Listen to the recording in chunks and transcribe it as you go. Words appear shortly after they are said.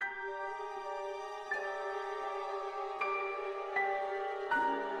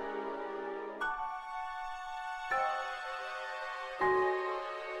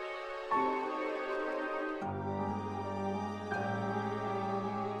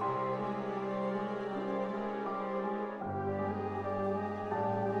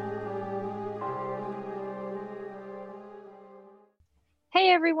Hey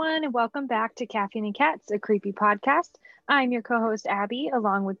everyone, and welcome back to Caffeine and Cats, a creepy podcast. I'm your co-host Abby,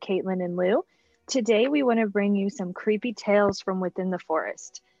 along with Caitlin and Lou. Today we want to bring you some creepy tales from within the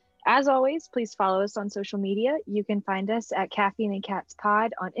forest. As always, please follow us on social media. You can find us at Caffeine and Cats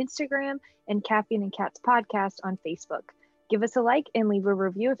Pod on Instagram and Caffeine and Cats Podcast on Facebook. Give us a like and leave a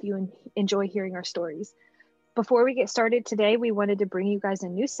review if you enjoy hearing our stories. Before we get started today, we wanted to bring you guys a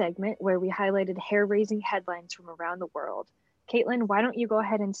new segment where we highlighted hair-raising headlines from around the world. Caitlin, why don't you go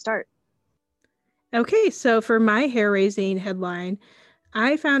ahead and start? Okay, so for my hair-raising headline,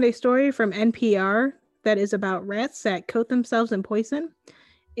 I found a story from NPR that is about rats that coat themselves in poison.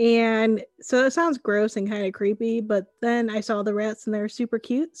 And so it sounds gross and kind of creepy, but then I saw the rats and they're super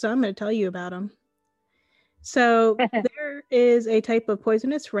cute, so I'm going to tell you about them. So there is a type of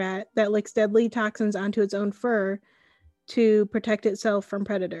poisonous rat that licks deadly toxins onto its own fur to protect itself from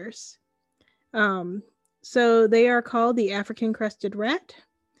predators. So they are called the African crested rat,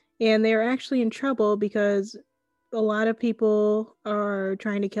 and they're actually in trouble because a lot of people are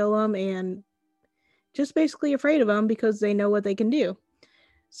trying to kill them and just basically afraid of them because they know what they can do.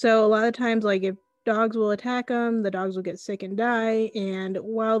 So a lot of times, like if dogs will attack them, the dogs will get sick and die. And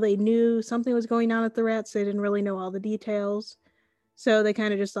while they knew something was going on with the rats, they didn't really know all the details. So they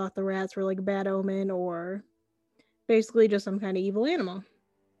kind of just thought the rats were like a bad omen or basically just some kind of evil animal.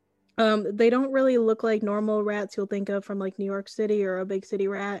 They don't really look like normal rats you'll think of from like New York City or a big city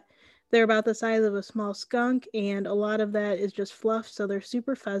rat. They're about the size of a small skunk, and a lot of that is just fluff, so they're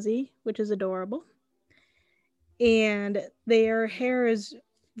super fuzzy, which is adorable. And their hair is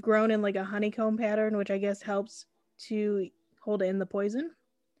grown in like a honeycomb pattern, which I guess helps to hold in the poison.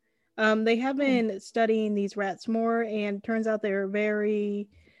 They have been studying these rats more, and turns out they're very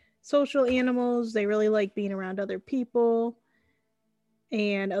social animals. They really like being around other people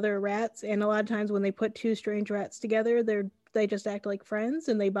and other rats, and a lot of times when they put two strange rats together, they just act like friends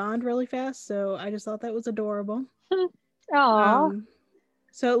and they bond really fast. So I just thought that was adorable. Aww.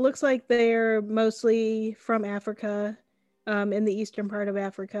 So it looks like they're mostly from Africa, in the eastern part of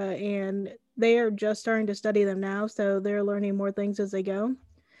Africa, and they are just starting to study them now, so they're learning more things as they go.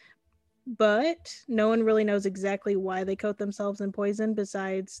 But no one really knows exactly why they coat themselves in poison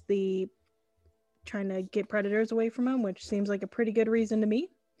besides the trying to get predators away from them, which seems like a pretty good reason to me.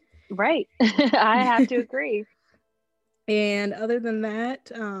 Right. I have to agree. And other than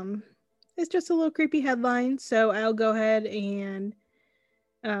that, it's just a little creepy headline. So I'll go ahead and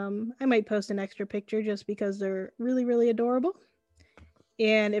I might post an extra picture just because they're really, really adorable.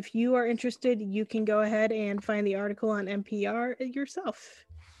 And if you are interested, you can go ahead and find the article on NPR yourself.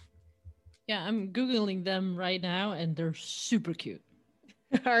 Yeah, I'm Googling them right now and they're super cute.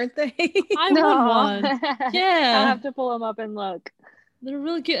 Aren't they? I want No. one. I'll Yeah. have to pull them up and look. They're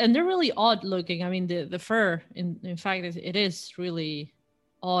really cute and they're really odd looking. I mean, the fur, in fact, it is really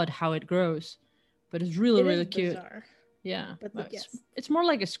odd how it grows, but it's really, really cute. Bizarre. Yeah. But yes. It's more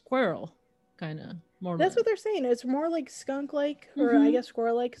like a squirrel, kind of. More That's what they're saying. It's more like skunk-like, or I guess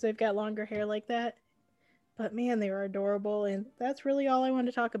squirrel-like, because they've got longer hair like that. But man, they are adorable, and that's really all I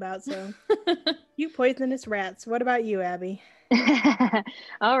wanted to talk about. So, you poisonous rats. What about you, Abby?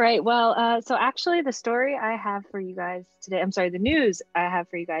 All right. Well, so actually, the story I have for you guys today, I'm sorry, the news I have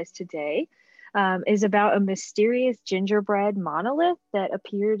for you guys today is about a mysterious gingerbread monolith that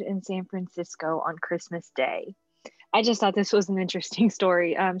appeared in San Francisco on Christmas Day. I just thought this was an interesting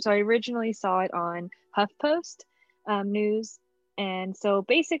story. So I originally saw it on HuffPost news. And so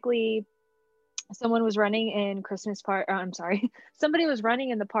basically, someone was running in Christmas park. I'm sorry, somebody was running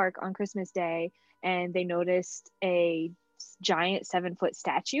in the park on Christmas Day, and they noticed a giant 7-foot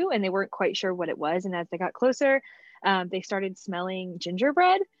statue, and they weren't quite sure what it was. And as they got closer, they started smelling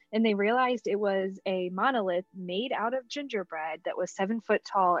gingerbread, and they realized it was a monolith made out of gingerbread that was 7 foot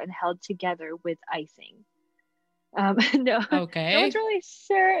tall and held together with icing. No, no Okay. one's really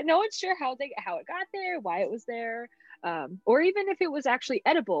sure. No one's sure how it got there, why it was there, or even if it was actually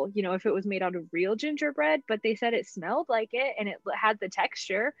edible. You know, if it was made out of real gingerbread. But they said it smelled like it, and it had the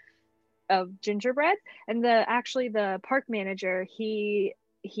texture of gingerbread. And the park manager, he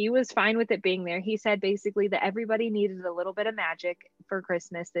was fine with it being there. He said basically that everybody needed a little bit of magic for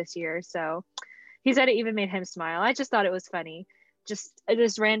Christmas this year, so he said it even made him smile. I just thought it was funny. Just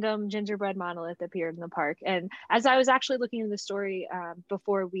this random gingerbread monolith appeared in the park. And as I was actually looking into the story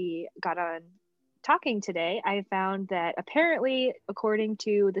before we got on talking today, I found that apparently, according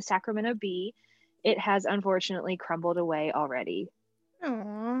to the Sacramento Bee, it has unfortunately crumbled away already.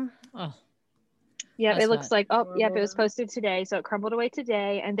 Aww. Oh, Yep, that's it looks sad. like, oh, yep, Adorable. it was posted today. So it crumbled away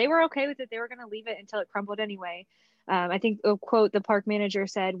today. And they were okay with it. They were going to leave it until it crumbled anyway. I think, quote, the park manager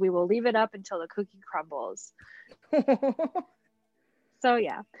said, "We will leave it up until the cookie crumbles." So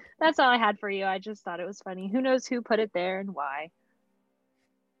yeah, that's all I had for you. I just thought it was funny. Who knows who put it there and why?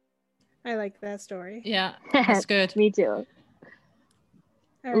 I like that story. Yeah, that's good. Me too. All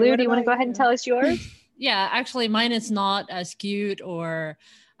right, Lou, what do you want to about go ahead and tell us yours? Yeah, actually, mine is not as cute or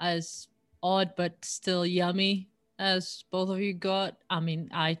as odd, but still yummy as both of you got. I mean,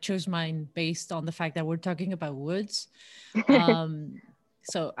 I chose mine based on the fact that we're talking about woods.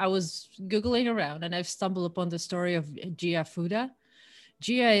 So I was Googling around and I've stumbled upon the story of Gia Fuda.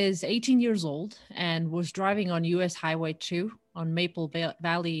 Gia is 18 years old and was driving on US Highway 2 on Maple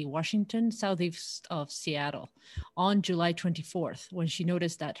Valley, Washington, southeast of Seattle, on July 24th when she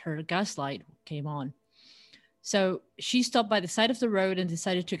noticed that her gas light came on. So she stopped by the side of the road and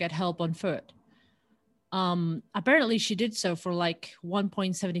decided to get help on foot. Apparently she did so for like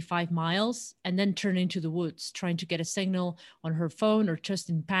 1.75 miles and then turned into the woods, trying to get a signal on her phone or just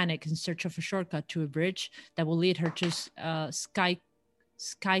in panic in search of a shortcut to a bridge that will lead her to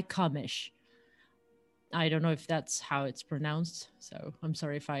Skykomish. I don't know if that's how it's pronounced, so I'm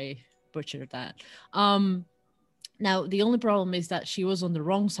sorry if I butchered that. Now, the only problem is that she was on the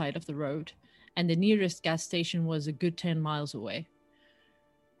wrong side of the road, and the nearest gas station was a good 10 miles away.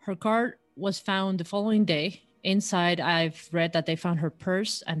 Her car was found the following day. Inside, I've read that they found her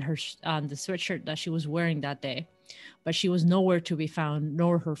purse and the sweatshirt that she was wearing that day, but she was nowhere to be found,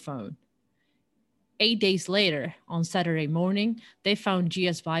 nor her phone. 8 days later, on Saturday morning, they found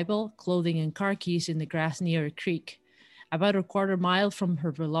Gia's Bible, clothing, and car keys in the grass near a creek. About a quarter mile from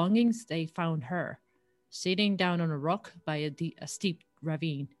her belongings, they found her, sitting down on a rock by a steep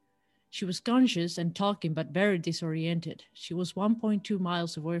ravine. She was conscious and talking, but very disoriented. She was 1.2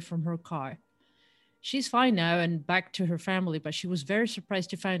 miles away from her car. She's fine now and back to her family, but she was very surprised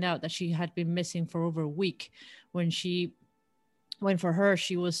to find out that she had been missing for over a week when for her,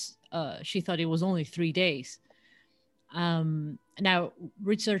 she thought it was only 3 days. Now,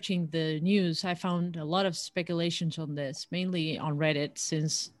 researching the news, I found a lot of speculations on this, mainly on Reddit,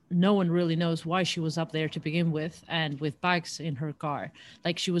 since no one really knows why she was up there to begin with and with bags in her car,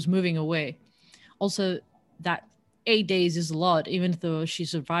 like she was moving away. Also, that 8 days is a lot, even though she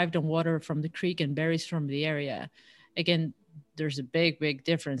survived on water from the creek and berries from the area. Again, there's a big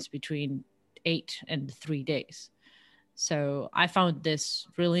difference between 8 and 3 days. So I found this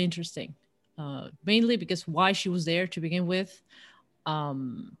really interesting, mainly because why she was there to begin with,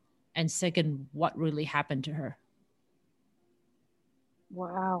 and second, what really happened to her.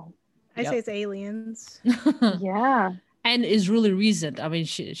 Wow. I say it's aliens. Yeah. And is really recent. I mean,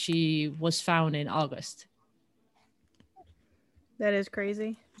 she was found in August. That is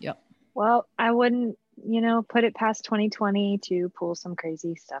crazy. Yep. Well, I wouldn't, put it past 2020 to pull some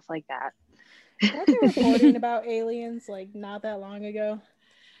crazy stuff like that. Weren't they reporting about aliens like not that long ago?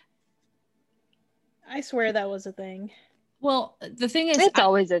 I swear that was a thing. Well, the thing is, it's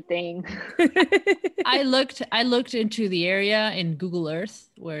always a thing. I looked into the area in Google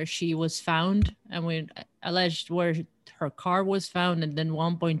Earth where she was found, and we alleged where her car was found, and then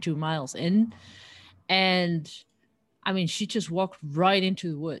 1.2 miles in. And I mean, she just walked right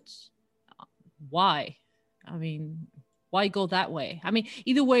into the woods. Why? I mean, why go that way? I mean,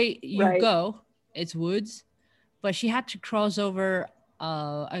 either way you go, it's woods, but she had to cross over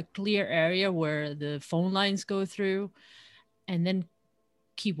a clear area where the phone lines go through, and then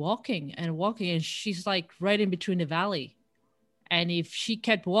keep walking, and she's like right in between the valley. And if she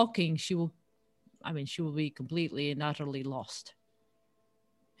kept walking, she will be completely and utterly lost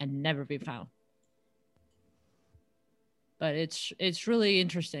and never be found. But it's really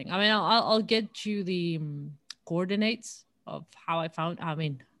interesting. I mean, I'll get you the coordinates of how I found,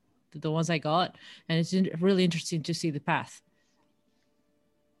 the ones I got, and it's really interesting to see the path.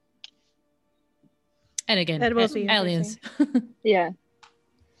 And again, aliens. Yeah.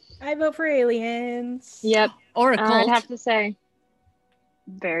 I vote for aliens. Yep. Or a cult. I'd have to say.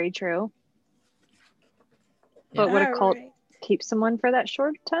 Very true. Yeah. But would a cult keep someone for that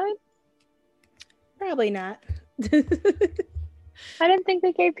short time? Probably not. I didn't think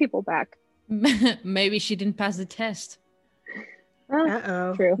they gave people back. Maybe she didn't pass the test.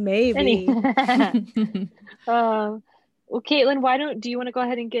 Uh-oh. True. Maybe. Well, Caitlin, do you want to go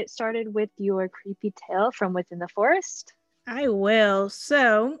ahead and get started with your creepy tale from within the forest? I will.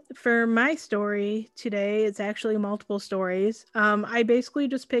 So for my story today, it's actually multiple stories. I basically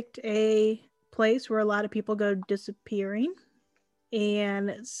just picked a place where a lot of people go disappearing,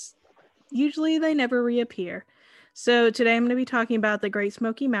 and usually they never reappear. So today I'm going to be talking about the Great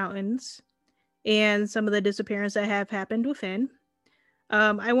Smoky Mountains and some of the disappearances that have happened within.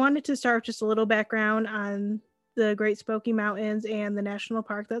 I wanted to start with just a little background on the Great Smoky Mountains and the national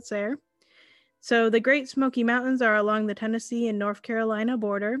park that's there. So the Great Smoky Mountains are along the Tennessee and North Carolina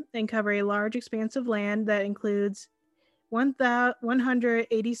border and cover a large expanse of land that includes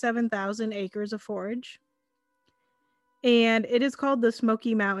 187,000 acres of forage. And it is called the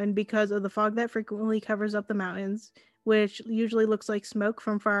Smoky Mountain because of the fog that frequently covers up the mountains, which usually looks like smoke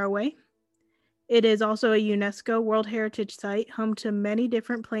from far away. It is also a UNESCO World Heritage Site, home to many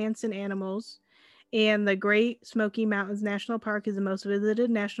different plants and animals. And the Great Smoky Mountains National Park is the most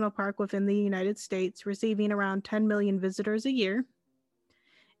visited national park within the United States, receiving around 10 million visitors a year.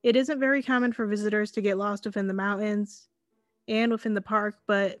 It isn't very common for visitors to get lost within the mountains and within the park,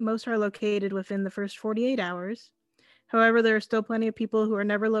 but most are located within the first 48 hours. However, there are still plenty of people who are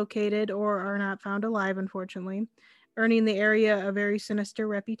never located or are not found alive, unfortunately, earning the area a very sinister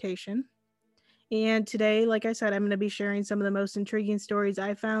reputation. And today, like I said, I'm going to be sharing some of the most intriguing stories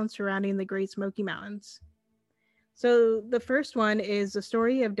I found surrounding the Great Smoky Mountains. So the first one is the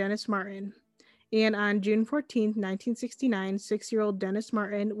story of Dennis Martin. And on June 14th, 1969, 6-year-old Dennis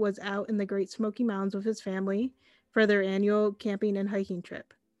Martin was out in the Great Smoky Mountains with his family for their annual camping and hiking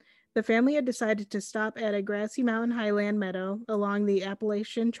trip. The family had decided to stop at a grassy mountain highland meadow along the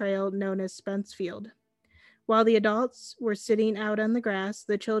Appalachian Trail known as Spence Field. While the adults were sitting out on the grass,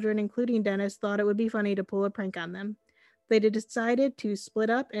 the children, including Dennis, thought it would be funny to pull a prank on them. They decided to split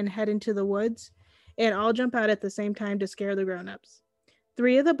up and head into the woods and all jump out at the same time to scare the grown-ups.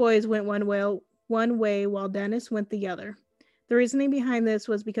 3 of the boys went one way while Dennis went the other. The reasoning behind this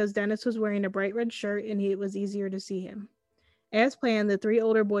was because Dennis was wearing a bright red shirt and it was easier to see him. As planned, the 3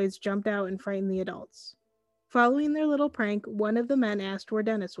 older boys jumped out and frightened the adults. Following their little prank, one of the men asked where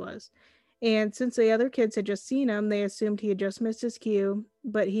Dennis was, and since the other kids had just seen him, they assumed he had just missed his cue,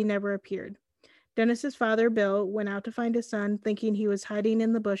 but he never appeared. Dennis's father, Bill, went out to find his son, thinking he was hiding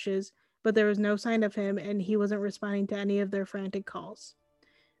in the bushes, but there was no sign of him, and he wasn't responding to any of their frantic calls.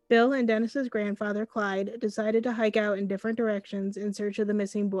 Bill and Dennis's grandfather, Clyde, decided to hike out in different directions in search of the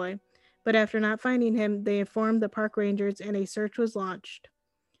missing boy, but after not finding him, they informed the park rangers and a search was launched,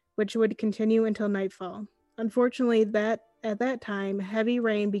 which would continue until nightfall. Unfortunately, at that time, heavy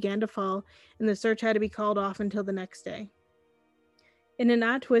rain began to fall, and the search had to be called off until the next day. In an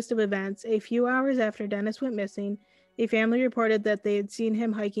odd twist of events, a few hours after Dennis went missing, a family reported that they had seen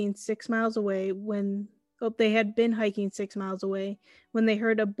him hiking 6 miles away when they had been hiking 6 miles away when they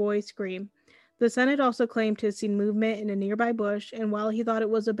heard a boy scream. The son had also claimed to have seen movement in a nearby bush, and while he thought it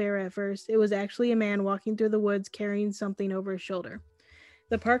was a bear at first, it was actually a man walking through the woods carrying something over his shoulder.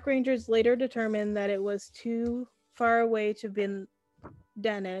 The park rangers later determined that it was too far away to have been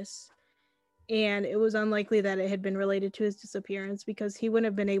Dennis, and it was unlikely that it had been related to his disappearance because he wouldn't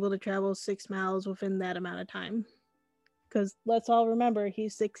have been able to travel 6 miles within that amount of time. Because let's all remember,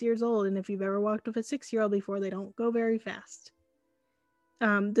 he's 6 years old, and if you've ever walked with a 6-year-old before, they don't go very fast.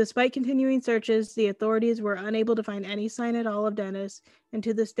 Despite continuing searches, the authorities were unable to find any sign at all of Dennis, and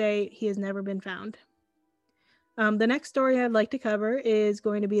to this day, he has never been found. The next story I'd like to cover is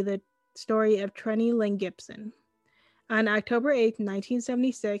going to be the story of Trenny Lynn Gibson. On October 8,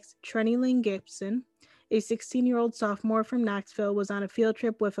 1976, Trenny Lynn Gibson, a 16-year-old sophomore from Knoxville, was on a field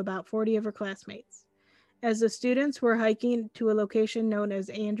trip with about 40 of her classmates. As the students were hiking to a location known as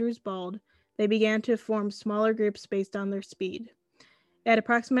Andrews Bald, they began to form smaller groups based on their speed. At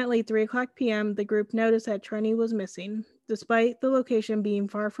approximately 3 o'clock p.m., the group noticed that Trenny was missing. Despite the location being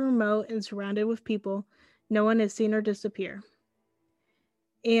far from remote and surrounded with people, no one has seen her disappear.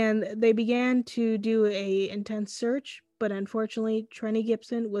 And they began to do an intense search, but unfortunately, Trenny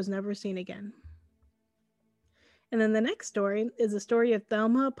Gibson was never seen again. And then the next story is the story of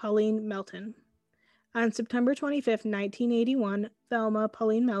Thelma Pauline Melton. On September 25th, 1981, Thelma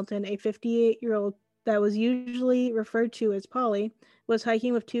Pauline Melton, a 58-year-old that was usually referred to as Polly, was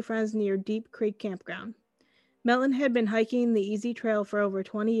hiking with 2 friends near Deep Creek Campground. Melton had been hiking the Easy Trail for over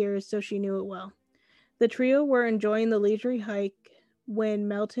 20 years, so she knew it well. The trio were enjoying the leisurely hike when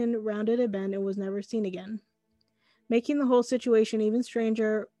Melton rounded a bend and was never seen again. Making the whole situation even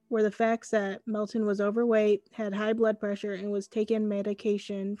stranger were the facts that Melton was overweight, had high blood pressure, and was taking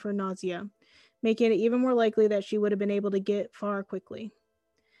medication for nausea, making it even more likely that she would have been able to get far quickly.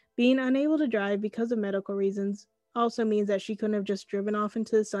 Being unable to drive because of medical reasons also means that she couldn't have just driven off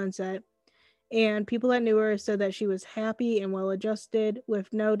into the sunset, and people that knew her said that she was happy and well-adjusted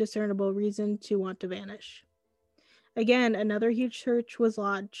with no discernible reason to want to vanish. Again, another huge search was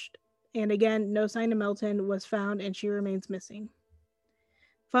launched, and again, no sign of Melton was found and she remains missing.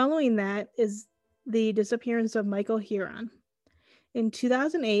 Following that is the disappearance of Michael Huron. In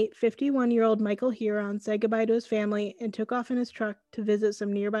 2008, 51-year-old Michael Huron said goodbye to his family and took off in his truck to visit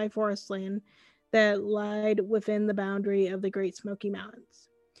some nearby forest land that lied within the boundary of the Great Smoky Mountains.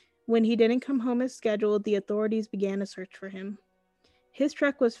 When he didn't come home as scheduled, the authorities began a search for him. His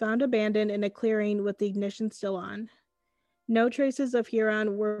truck was found abandoned in a clearing with the ignition still on. No traces of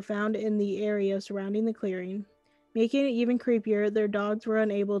Huron were found in the area surrounding the clearing. Making it even creepier, their dogs were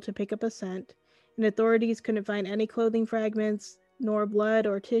unable to pick up a scent, and authorities couldn't find any clothing fragments, nor blood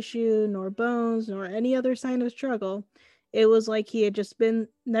or tissue, nor bones, nor any other sign of struggle. It was like he had just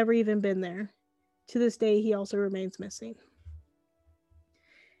never even been there. To this day, he also remains missing.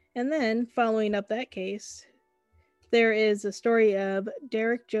 And then, following up that case, there is a story of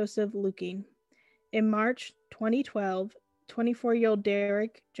Derek Joseph Luking. In March 2012, 24-year-old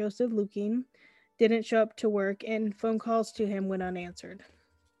Derek Joseph Luking didn't show up to work, and phone calls to him went unanswered.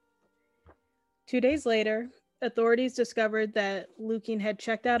 2 days later, authorities discovered that Luking had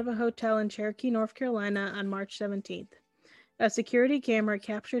checked out of a hotel in Cherokee, North Carolina on March 17th. A security camera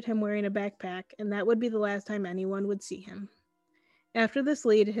captured him wearing a backpack, and that would be the last time anyone would see him. After this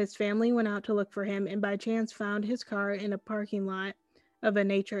lead, his family went out to look for him and by chance found his car in a parking lot of a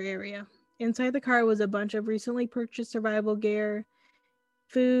nature area. Inside the car was a bunch of recently purchased survival gear,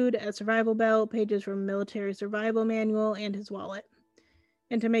 food, a survival belt, pages from a military survival manual, and his wallet.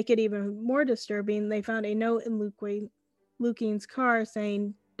 And to make it even more disturbing, they found a note in Luking's car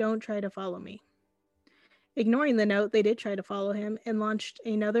saying, "Don't try to follow me." Ignoring the note, they did try to follow him and launched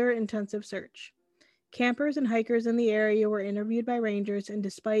another intensive search. Campers and hikers in the area were interviewed by rangers, and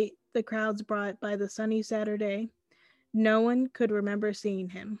despite the crowds brought by the sunny Saturday, no one could remember seeing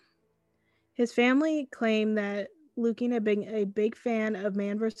him. His family claimed that Luking had been a big fan of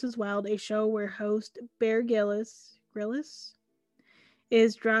Man vs. Wild, a show where host Bear Grylls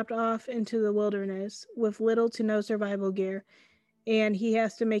is dropped off into the wilderness with little to no survival gear, and he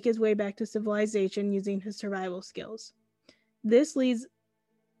has to make his way back to civilization using his survival skills. This leads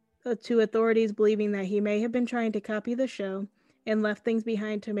to authorities believing that he may have been trying to copy the show and left things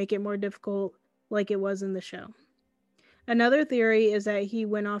behind to make it more difficult like it was in the show. Another theory is that he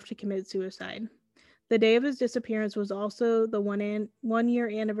went off to commit suicide. The day of his disappearance was also the 1 year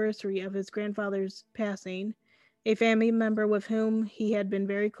anniversary of his grandfather's passing, a family member with whom he had been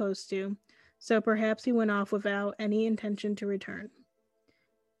very close to, so perhaps he went off without any intention to return.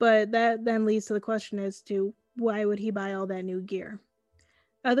 But that then leads to the question as to why would he buy all that new gear?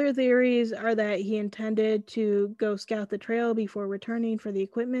 Other theories are that he intended to go scout the trail before returning for the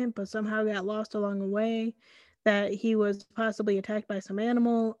equipment, but somehow got lost along the way, that he was possibly attacked by some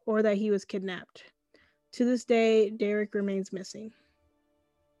animal, or that he was kidnapped. To this day, Derek remains missing.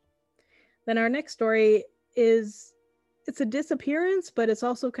 Then our next story it's a disappearance, but it's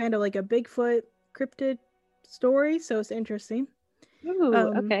also kind of like a Bigfoot cryptid story, so it's interesting. Ooh,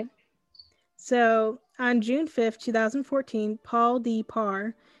 okay. So on June 5th, 2014, Paul D.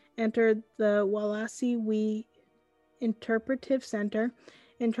 Parr entered the Wallasey Interpretive Center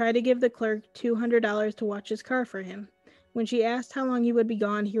and tried to give the clerk $200 to watch his car for him. When she asked how long he would be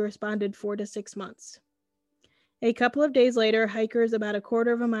gone, he responded 4 to 6 months. A couple of days later, hikers about a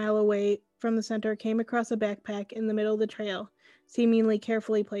quarter of a mile away from the center came across a backpack in the middle of the trail, seemingly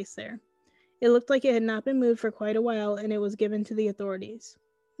carefully placed there. It looked like it had not been moved for quite a while, and it was given to the authorities.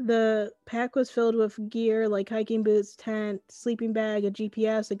 The pack was filled with gear like hiking boots, tent, sleeping bag, a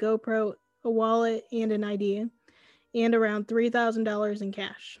GPS, a GoPro, a wallet, and an ID, and around $3,000 in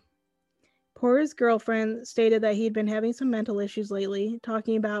cash. Parr's girlfriend stated that he'd been having some mental issues lately,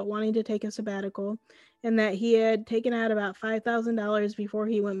 talking about wanting to take a sabbatical, and that he had taken out about $5,000 before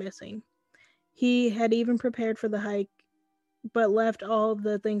he went missing. He had even prepared for the hike, but left all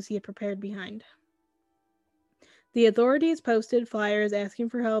the things he had prepared behind. The authorities posted flyers asking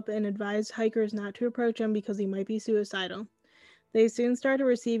for help and advised hikers not to approach him because he might be suicidal. They soon started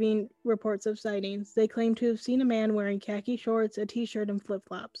receiving reports of sightings. They claimed to have seen a man wearing khaki shorts, a t-shirt, and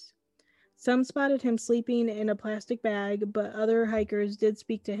flip-flops. Some spotted him sleeping in a plastic bag, but other hikers did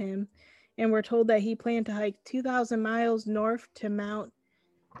speak to him and were told that he planned to hike 2,000 miles north to Mount,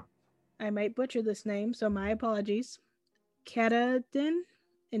 I might butcher this name, so my apologies, Katahdin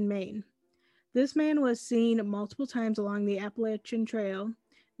in Maine. This man was seen multiple times along the Appalachian Trail.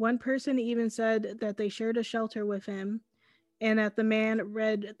 One person even said that they shared a shelter with him and that the man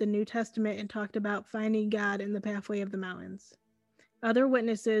read the New Testament and talked about finding God in the pathway of the mountains. Other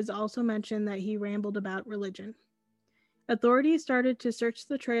witnesses also mentioned that he rambled about religion. Authorities started to search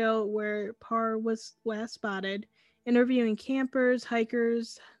the trail where Parr was last spotted, interviewing campers,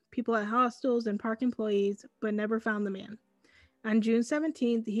 hikers, people at hostels, and park employees, but never found the man. On June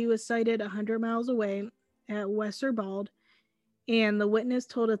 17th, he was sighted 100 miles away at Westerbald, and the witness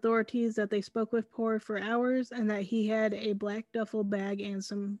told authorities that they spoke with Parr for hours and that he had a black duffel bag and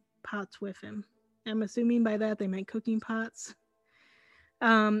some pots with him. I'm assuming by that they meant cooking pots.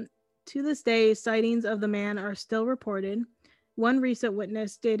 To this day, sightings of the man are still reported. One recent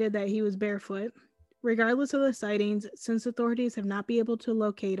witness stated that he was barefoot. Regardless of the sightings, since authorities have not been able to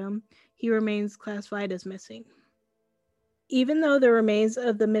locate him, he remains classified as missing. Even though the remains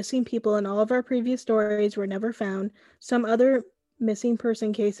of the missing people in all of our previous stories were never found, some other missing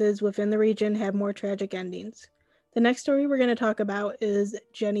person cases within the region have more tragic endings. The next story we're going to talk about is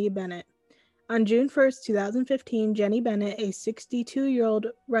Jenny Bennett. On June 1st, 2015, Jenny Bennett, a 62-year-old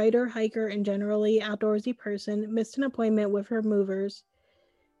writer, hiker, and generally outdoorsy person, missed an appointment with her movers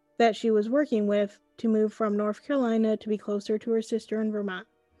that she was working with to move from North Carolina to be closer to her sister in Vermont.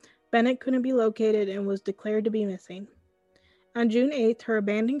 Bennett couldn't be located and was declared to be missing. On June 8th, her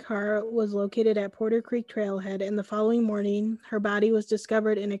abandoned car was located at Porter Creek Trailhead, and the following morning, her body was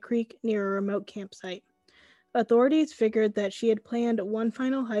discovered in a creek near a remote campsite. Authorities figured that she had planned one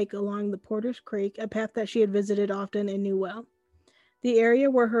final hike along the Porter's Creek, a path that she had visited often and knew well. The area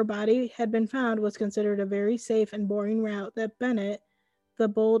where her body had been found was considered a very safe and boring route that Bennett, the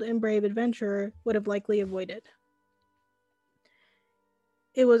bold and brave adventurer, would have likely avoided.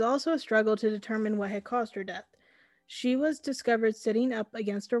 It was also a struggle to determine what had caused her death. She was discovered sitting up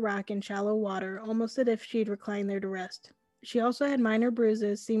against a rock in shallow water, almost as if she'd reclined there to rest. She also had minor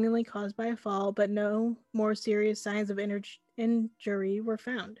bruises seemingly caused by a fall, but no more serious signs of injury were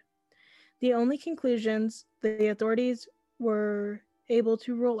found. The only conclusions the authorities were able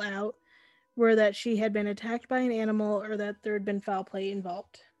to rule out were that she had been attacked by an animal or that there had been foul play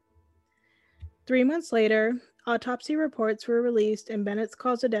involved. 3 months later, autopsy reports were released and Bennett's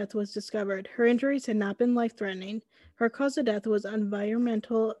cause of death was discovered. Her injuries had not been life-threatening. Her cause of death was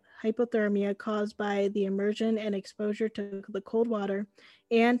environmental hypothermia caused by the immersion and exposure to the cold water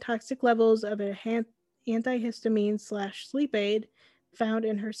and toxic levels of an antihistamine/sleep aid found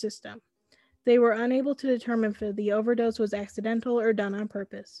in her system. They were unable to determine if the overdose was accidental or done on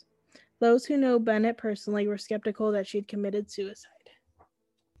purpose. Those who know Bennett personally were skeptical that she had committed suicide.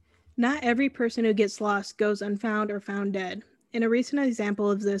 Not every person who gets lost goes unfound or found dead. And a recent example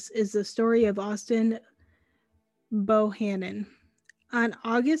of this is the story of Austin Bohannon. On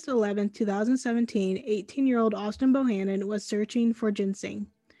August 11, 2017, 18-year-old Austin Bohannon was searching for ginseng,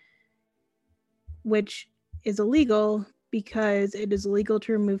 which is illegal because it is illegal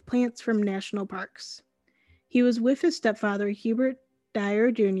to remove plants from national parks. He was with his stepfather, Hubert Dyer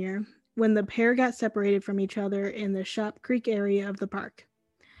Jr., when the pair got separated from each other in the Shop Creek area of the park.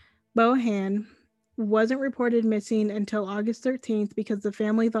 Bohannon wasn't reported missing until August 13th because the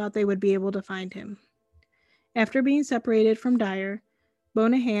family thought they would be able to find him. After being separated from Dyer,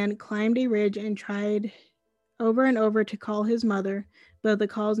 Bohannon climbed a ridge and tried over and over to call his mother, but the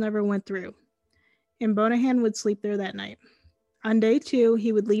calls never went through, and Bohannon would sleep there that night. On day 2,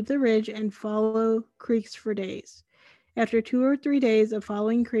 he would leave the ridge and follow creeks for days. After 2 or 3 days of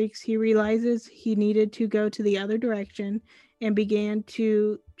following creeks, he realizes he needed to go to the other direction and began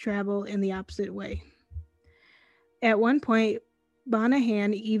to travel in the opposite way. At one point,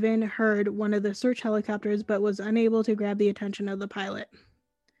 Bohannon even heard one of the search helicopters but was unable to grab the attention of the pilot.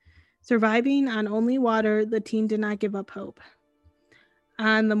 Surviving on only water, the team did not give up hope.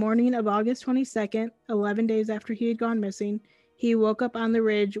 On the morning of August 22nd, 11 days after he had gone missing, he woke up on the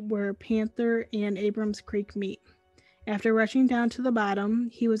ridge where Panther and Abrams Creek meet. After rushing down to the bottom,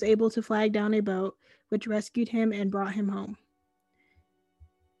 he was able to flag down a boat, which rescued him and brought him home.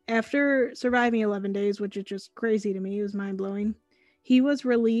 After surviving 11 days, which is just crazy to me, it was mind-blowing, he was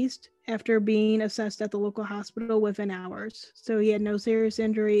released after being assessed at the local hospital within hours. So he had no serious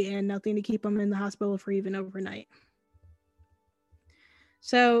injury and nothing to keep him in the hospital for even overnight.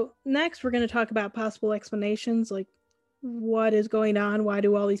 So next, we're going to talk about possible explanations, like what is going on? Why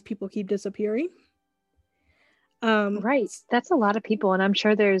do all these people keep disappearing? Right. That's a lot of people. And I'm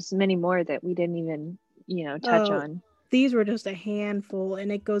sure there's many more that we didn't even, touch on. These were just a handful,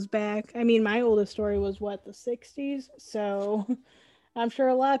 and it goes back. I mean, my oldest story was the 60s. So I'm sure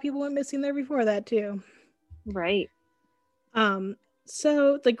a lot of people went missing there before that too. Right.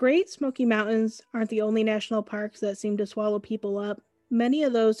 So the Great Smoky Mountains aren't the only national parks that seem to swallow people up. Many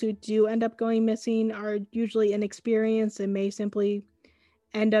of those who do end up going missing are usually inexperienced and may simply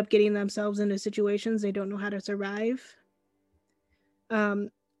end up getting themselves into situations they don't know how to survive.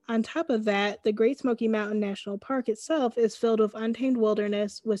 On top of that, the Great Smoky Mountain National Park itself is filled with untamed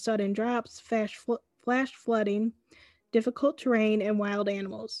wilderness with sudden drops, flash flooding, difficult terrain, and wild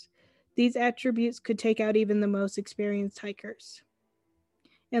animals. These attributes could take out even the most experienced hikers.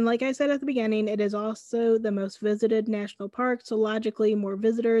 And like I said at the beginning, it is also the most visited national park, so logically more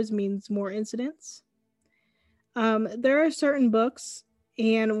visitors means more incidents. There are certain books,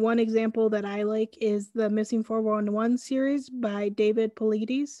 and one example that I like is the Missing 411 series by David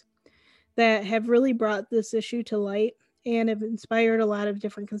Paulides. that have really brought this issue to light and have inspired a lot of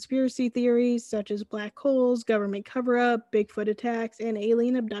different conspiracy theories, such as black holes, government cover up, Bigfoot attacks, and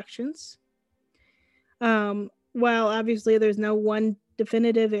alien abductions. While obviously there's no one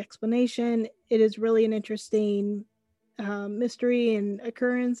definitive explanation, it is really an interesting mystery and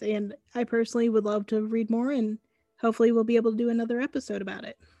occurrence, and I personally would love to read more, and hopefully we'll be able to do another episode about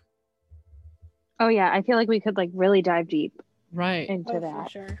it. Oh yeah, I feel like we could like really dive deep Right. into For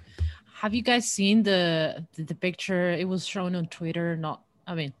that. sure. Have you guys seen the picture? It was shown on Twitter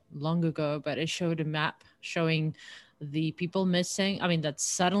long ago, but it showed a map showing the people missing. That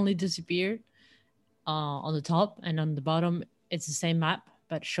suddenly disappeared on the top, and on the bottom it's the same map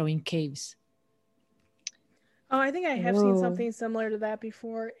but showing caves. Oh, I think I have seen Ooh. something similar to that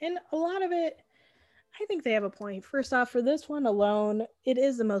before. And a lot of it, I think they have a point. First off, for this one alone, it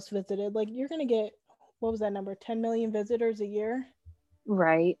is the most visited. Like, you're going to get, what was that number? 10 million visitors a year?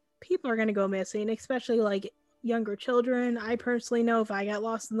 Right. People are going to go missing, especially like younger children. I personally know if I got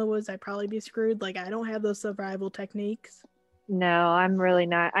lost in the woods, I'd probably be screwed. Like, I don't have those survival techniques. No, I'm really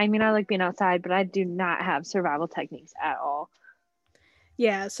not. I mean, I like being outside, but I do not have survival techniques at all.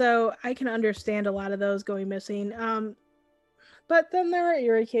 Yeah, so I can understand a lot of those going missing. But then there are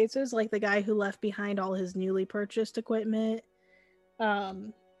eerie cases, like the guy who left behind all his newly purchased equipment,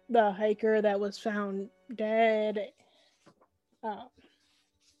 the hiker that was found dead,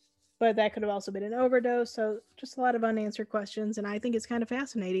 but that could have also been an overdose. So just a lot of unanswered questions, and I think it's kind of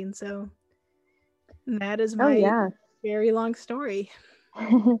fascinating. So that is my very long story.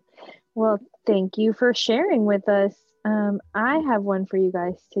 Well, thank you for sharing with us. I have one for you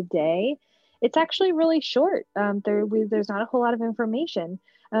guys today. It's actually really short. There's not a whole lot of information.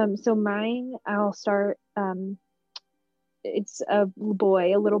 So mine, I'll start. It's a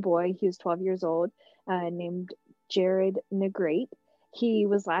little boy. He was 12 years old, named Jared Negrate. He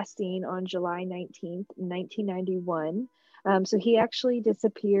was last seen on July 19th, 1991. So he actually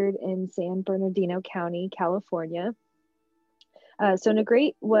disappeared in San Bernardino County, California. So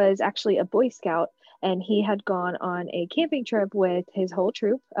Negrate was actually a Boy Scout, and he had gone on a camping trip with his whole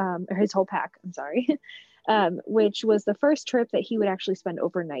troop, or his whole pack, I'm sorry, which was the first trip that he would actually spend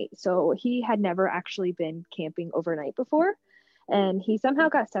overnight. So he had never actually been camping overnight before, and he somehow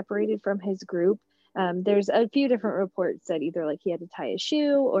got separated from his group. There's a few different reports that either like he had to tie his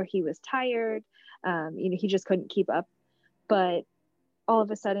shoe or he was tired. He just couldn't keep up. But all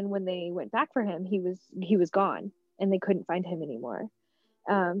of a sudden, when they went back for him, he was gone, and they couldn't find him anymore.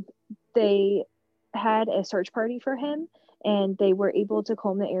 They had a search party for him, and they were able to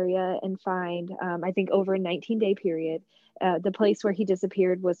comb the area and find, I think over a 19-day period, the place where he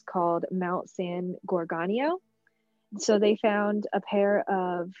disappeared was called Mount San Gorgonio. So they found a pair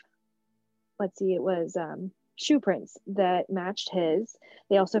of, it was shoe prints that matched his.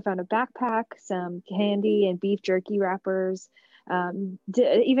 They also found a backpack, some candy and beef jerky wrappers,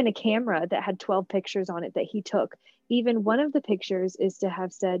 even a camera that had 12 pictures on it that he took. Even one of the pictures is to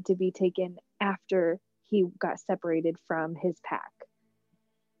have said to be taken after he got separated from his pack.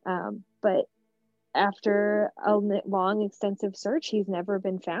 But after a long, extensive search, he's never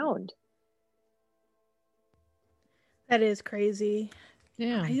been found. That is crazy.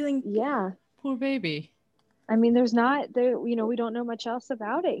 Yeah. I think, yeah. Poor baby. I mean, we don't know much else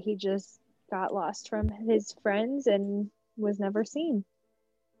about it. He just got lost from his friends and was never seen.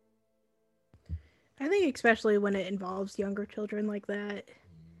 I think especially when it involves younger children like that.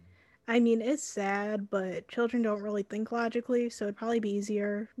 I mean, it's sad, but children don't really think logically, so it'd probably be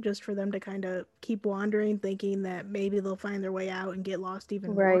easier just for them to kind of keep wandering, thinking that maybe they'll find their way out and get lost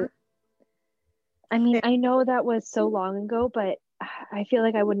even more. I mean, I know that was so long ago, but I feel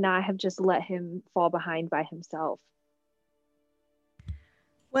like I would not have just let him fall behind by himself.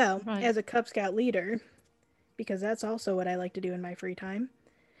 Well, as a Cub Scout leader, because that's also what I like to do in my free time,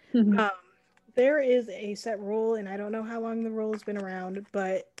 there is a set rule, and I don't know how long the rule has been around,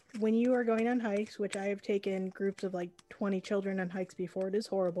 but when you are going on hikes, which I have taken groups of like 20 children on hikes before, it is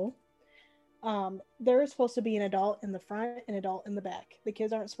horrible. There is supposed to be an adult in the front and an adult in the back. The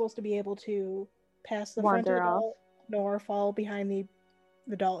kids aren't supposed to be able to pass the front adult nor fall behind the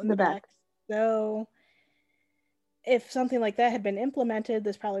adult in the back. So if something like that had been implemented,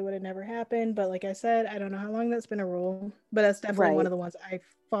 this probably would have never happened. But like I said, I don't know how long that's been a rule, but that's definitely one of the ones I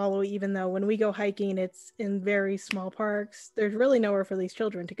follow, even though when we go hiking, it's in very small parks. There's really nowhere for these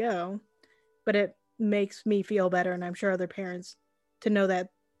children to go, but it makes me feel better, and I'm sure other parents, to know that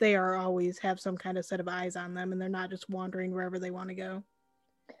they are always have some kind of set of eyes on them and they're not just wandering wherever they want to go.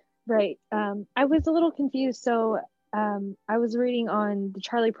 Right. I was a little confused. So I was reading on the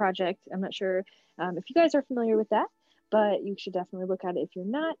Charlie Project. I'm not sure if you guys are familiar with that, but you should definitely look at it if you're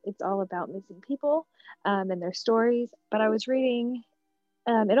not. It's all about missing people and their stories. But I was reading,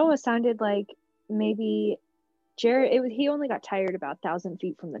 it almost sounded like maybe Jared, he only got tired about 1,000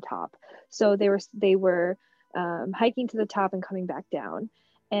 feet from the top. So they were hiking to the top and coming back down.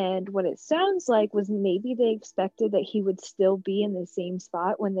 And what it sounds like was maybe they expected that he would still be in the same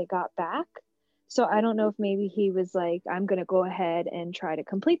spot when they got back. So I don't know if maybe he was like, I'm going to go ahead and try to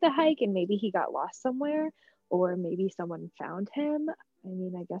complete the hike, and maybe he got lost somewhere, or maybe someone found him. I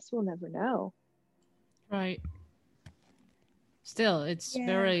mean, I guess we'll never know. Right. Still, it's Yeah.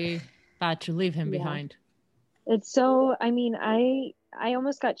 very bad to leave him Yeah. behind. It's so, I mean, I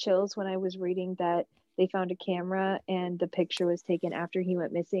almost got chills when I was reading that they found a camera and the picture was taken after he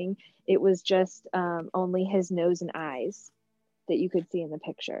went missing. It was just only his nose and eyes that you could see in the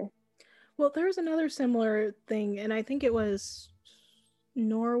picture. Well, there's another similar thing, and I think it was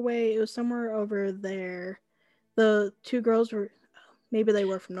Norway. It was somewhere over there. The two girls were, maybe they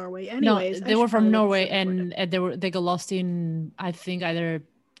were from Norway. Anyways, no, they were from Norway, and they got lost in, I think, either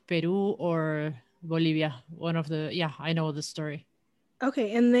Peru or Bolivia. One of the, yeah, I know the story.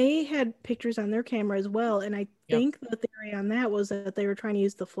 Okay, and they had pictures on their camera as well, and I think the theory on that was that they were trying to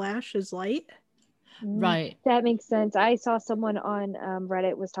use the flash as light. Right. That makes sense. I saw someone on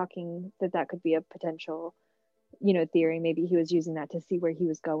Reddit was talking that could be a potential, theory. Maybe he was using that to see where he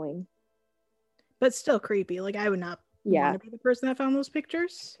was going. But still creepy. Like, I would not want to be the person that found those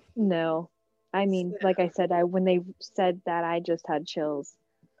pictures. No. I mean, like I said, when they said that, I just had chills.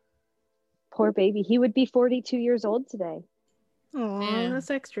 Poor baby. He would be 42 years old today. Oh,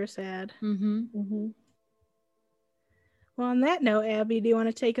 that's extra sad. Mm-hmm. Well, on that note, Abby, do you want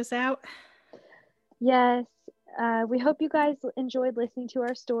to take us out? Yes. We hope you guys enjoyed listening to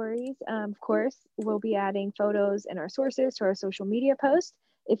our stories. Of course, we'll be adding photos and our sources to our social media posts.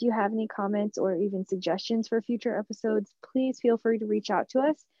 If you have any comments or even suggestions for future episodes, please feel free to reach out to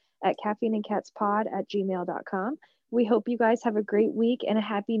us at caffeineandcatspod@gmail.com. We hope you guys have a great week and a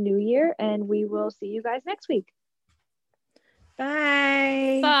happy new year, and we will see you guys next week.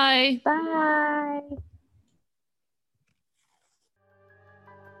 Bye. Bye. Bye.